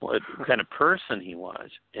 what kind of person he was.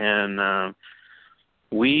 And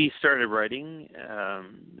we started writing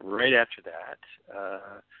right after that.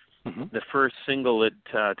 The first single that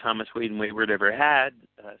Thomas Wade and Wayward ever had,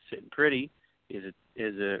 Sitting Pretty, is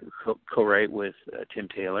a co-write with Tim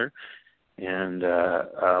Taylor. And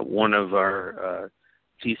one of our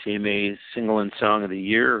CCMA's Single and Song of the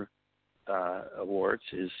Year awards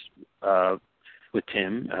is with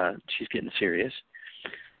Tim. She's Getting Serious.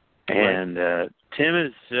 And Tim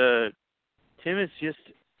is just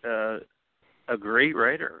a great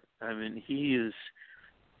writer. I mean, he's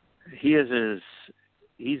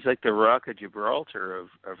like the Rock of Gibraltar of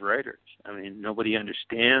writers. I mean, nobody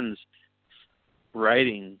understands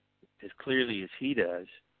writing as clearly as he does,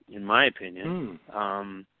 in my opinion.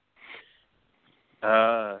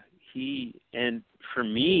 For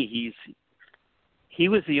me, he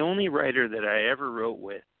was the only writer that I ever wrote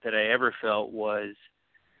with that I ever felt was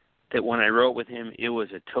that when I wrote with him, it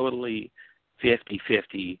was a totally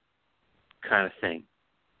 50-50 kind of thing.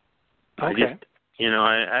 Okay.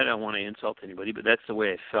 I don't want to insult anybody, but that's the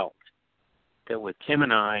way I felt. That with Tim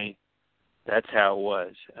and I, that's how it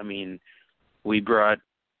was. I mean, we brought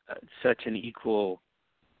such an equal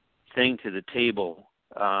thing to the table.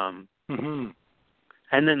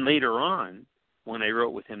 And then later on, when I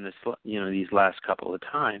wrote with him these last couple of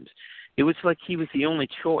times, it was like he was the only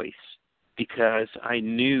choice, because I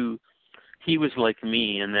knew he was like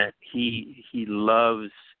me in that he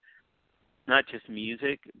loves not just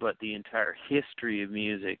music, but the entire history of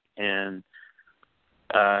music, and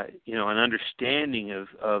an understanding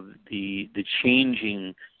of the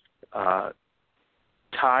changing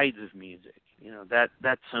tides of music.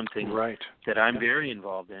 That's something that I'm very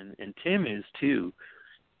involved in, and Tim is too.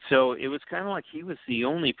 So it was kind of like he was the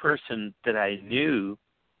only person that I knew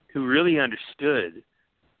who really understood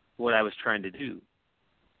what I was trying to do.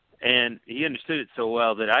 And he understood it so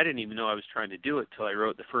well that I didn't even know I was trying to do it till I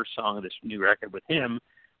wrote the first song of this new record with him,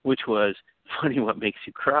 which was Funny What Makes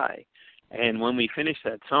You Cry. And when we finished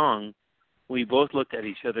that song, we both looked at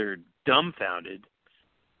each other dumbfounded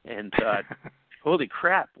and thought, holy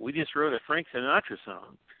crap, we just wrote a Frank Sinatra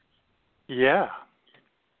song. Yeah.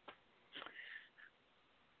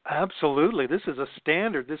 Absolutely. This is a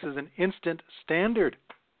standard. This is an instant standard.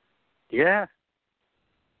 Yeah.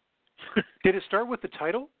 Did it start with the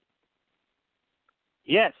title?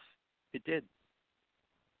 Yes, it did.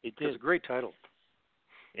 It did. It's a great title.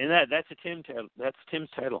 And that's Tim's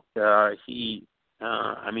title. When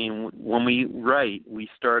we write, we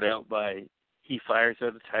start out by, he fires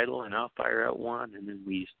out a title and I'll fire out one, and then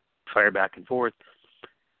we fire back and forth,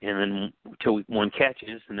 and then until one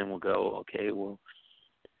catches, and then we'll go, okay, we'll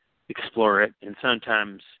explore it. And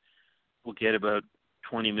sometimes we'll get about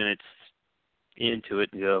 20 minutes into it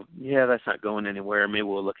and go, yeah, that's not going anywhere. Maybe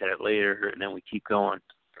we'll look at it later, and then we keep going.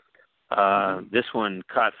 This one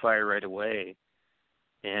caught fire right away,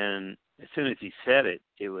 and as soon as he said it,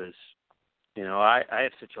 it was, I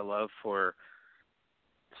have such a love for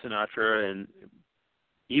Sinatra, and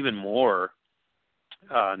even more,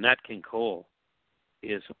 Nat King Cole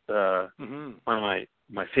is one of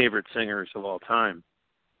my favorite singers of all time.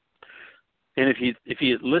 And if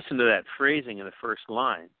you listen to that phrasing in the first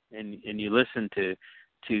line, and you listen to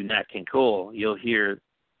Nat King Cole, you'll hear,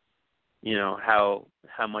 how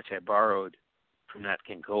much I borrowed from Nat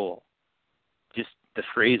King Cole, just the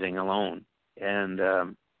phrasing alone, and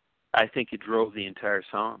I think it drove the entire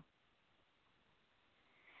song.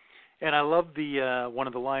 And I love the one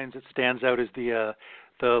of the lines that stands out is the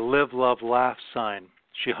live, love, laugh sign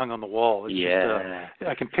she hung on the wall. It's just,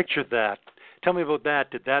 I can picture that. Tell me about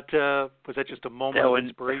that. Did that was that just a moment of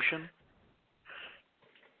inspiration?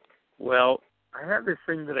 Well, I have this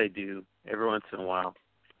thing that I do every once in a while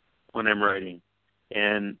when I'm writing,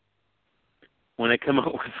 and when I come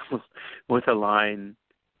up with a line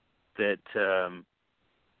that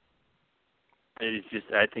is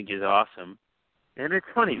just, I think, is awesome. And it's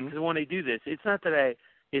funny because when I do this, it's not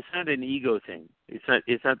an ego thing. It's not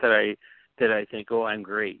that I think, oh, I'm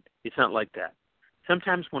great. It's not like that.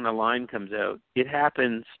 Sometimes when a line comes out, it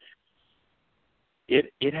happens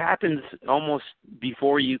almost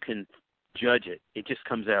before you can judge it. It just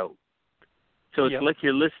comes out. So it's like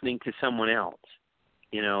you're listening to someone else.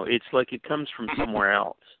 It's like it comes from somewhere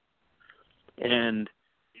else. And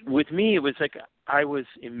with me, it was like I was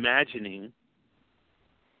imagining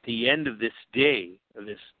the end of this day of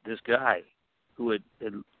this guy who had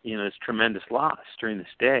this tremendous loss during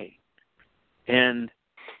this day, and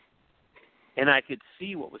I could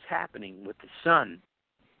see what was happening with the son,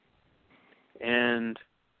 and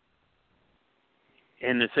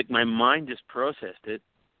and it's like my mind just processed it,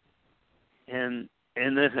 and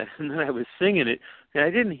then I was singing it, and I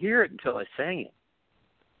didn't hear it until I sang it.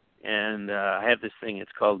 And I have this thing,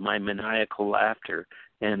 it's called my maniacal laughter,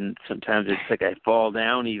 and sometimes it's like I fall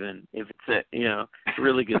down even if it's a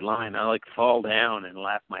really good line. I like fall down and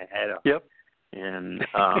laugh my head off. Yep. And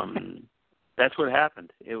that's what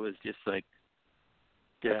happened. It was just like,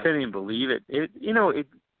 I couldn't even believe it.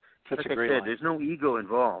 Such like a great I said, line. there's no ego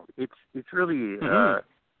involved. It's really,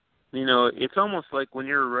 it's almost like when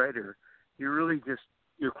you're a writer, you're really just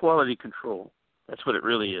your quality control. That's what it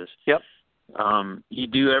really is. Yep. You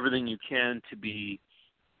do everything you can to be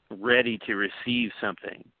ready to receive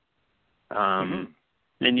something. And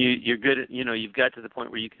you're good at, you've got to the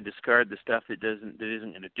point where you can discard the stuff that isn't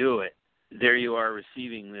going to do it. There you are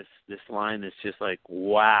receiving this line that's just like,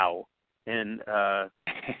 wow. And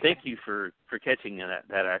thank you for catching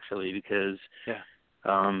that actually, because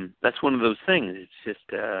that's one of those things. It's just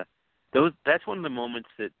that's one of the moments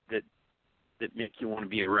that make you want to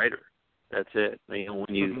be a writer. That's it.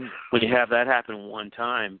 When you have that happen one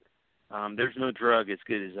time, there's no drug as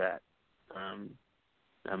good as that.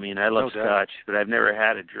 I love scotch, but I've never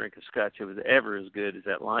had a drink of scotch that was ever as good as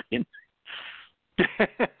that line.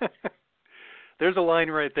 There's a line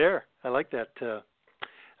right there. I like that.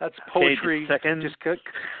 That's poetry. Okay, second. Just cook.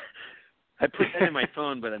 I put that in my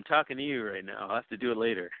phone, but I'm talking to you right now. I'll have to do it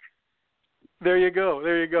later. There you go.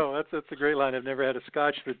 That's a great line. I've never had a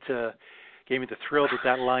scotch that gave me the thrill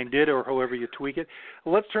that line did, or however you tweak it.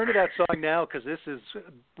 Well, let's turn to that song now, because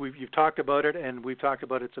you've talked about it, and we've talked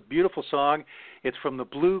about it. It's a beautiful song. It's from the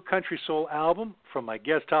Blue Country Soul album from my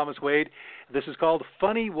guest, Thomas Wade. This is called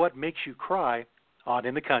Funny What Makes You Cry on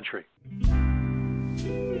In the Country.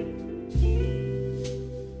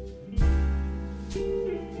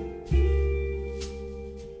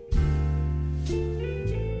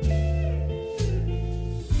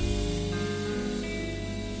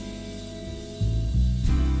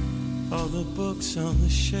 All the books on the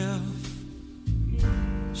shelf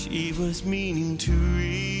she was meaning to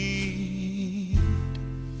read,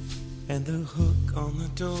 and the hook on the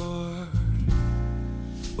door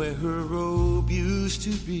where her robe used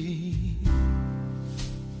to be,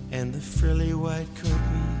 and the frilly white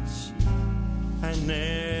curtains I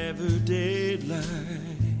never did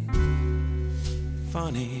like.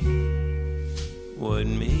 Funny what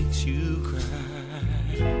makes you cry.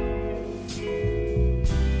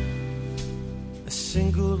 A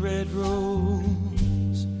single red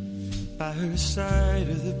rose by her side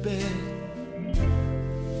of the bed,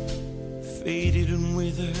 faded and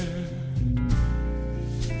withered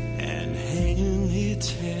and hanging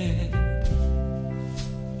its head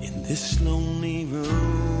in this lonely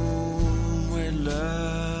room where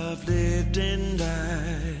love lived and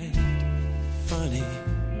died. Funny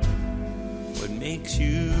what makes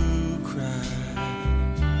you cry.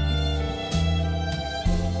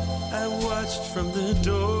 I watched from the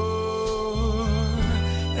door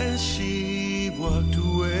as she walked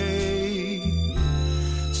away,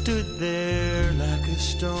 stood there like a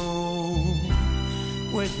stone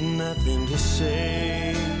with nothing to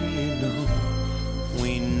say. No,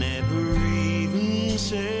 we never even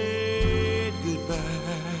said goodbye.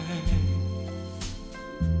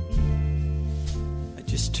 I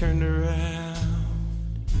just turned around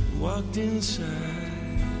and walked inside.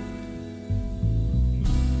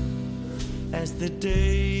 As the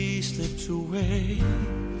day slips away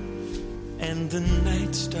and the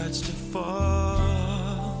night starts to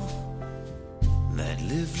fall, that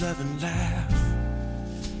live, love, and laugh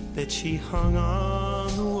that she hung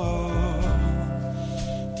on the wall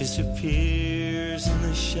disappears in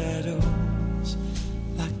the shadows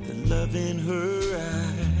like the love in her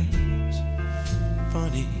eyes.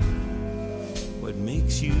 Funny what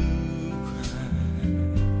makes you cry.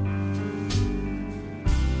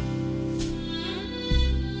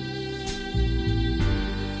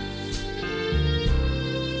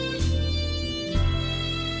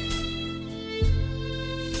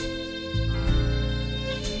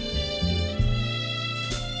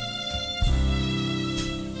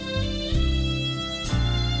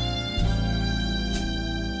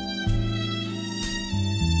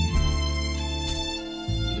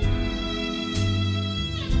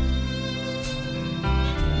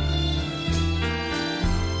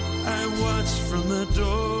 From the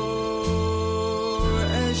door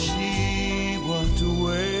as she walked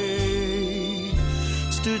away,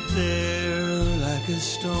 stood there like a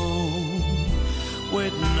stone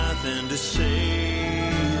with nothing to say.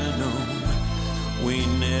 No, we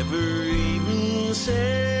never even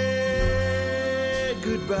said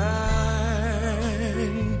goodbye.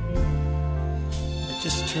 I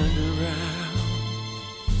just turned around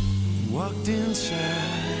walked inside.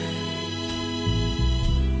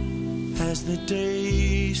 As the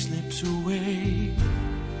day slips away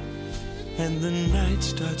and the night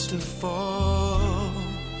starts to fall,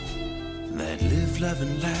 that live, love,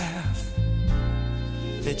 and laugh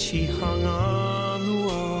that she hung on the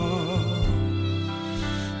wall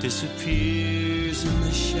disappears in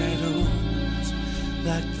the shadows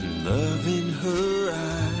like the love in her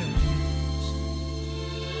eyes.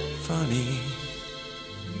 Funny,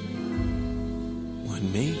 what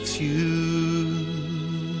makes you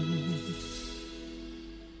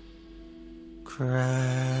cry?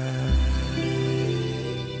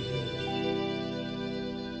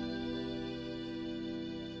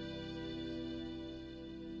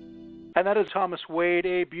 And that is Thomas Wade,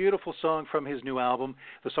 a beautiful song from his new album.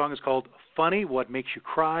 The song is called Funny, What Makes You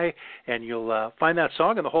Cry, and you'll find that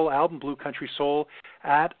song and the whole album, Blue Country Soul,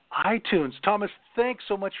 at iTunes. Thomas, thanks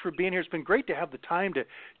so much for being here. It's been great to have the time to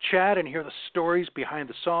chat and hear the stories behind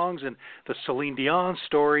the songs and the Celine Dion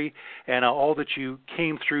story and all that you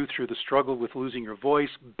came through the struggle with losing your voice,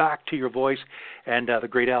 back to your voice, and the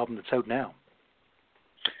great album that's out now.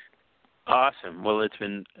 Awesome. Well, it's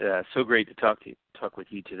been so great to talk with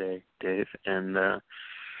you today, Dave. And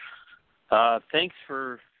thanks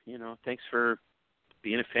for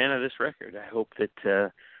being a fan of this record. I hope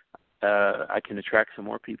that I can attract some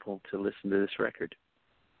more people to listen to this record.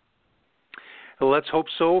 Well, let's hope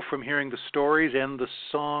so. From hearing the stories and the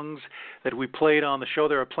songs that we played on the show,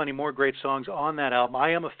 there are plenty more great songs on that album. I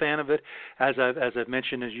am a fan of it, as I've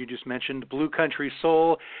mentioned, as you just mentioned. Blue Country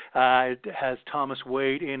Soul it has Thomas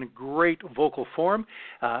Wade in great vocal form,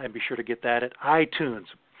 and be sure to get that at iTunes.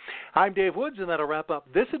 I'm Dave Woods, and that'll wrap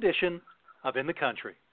up this edition of In the Country.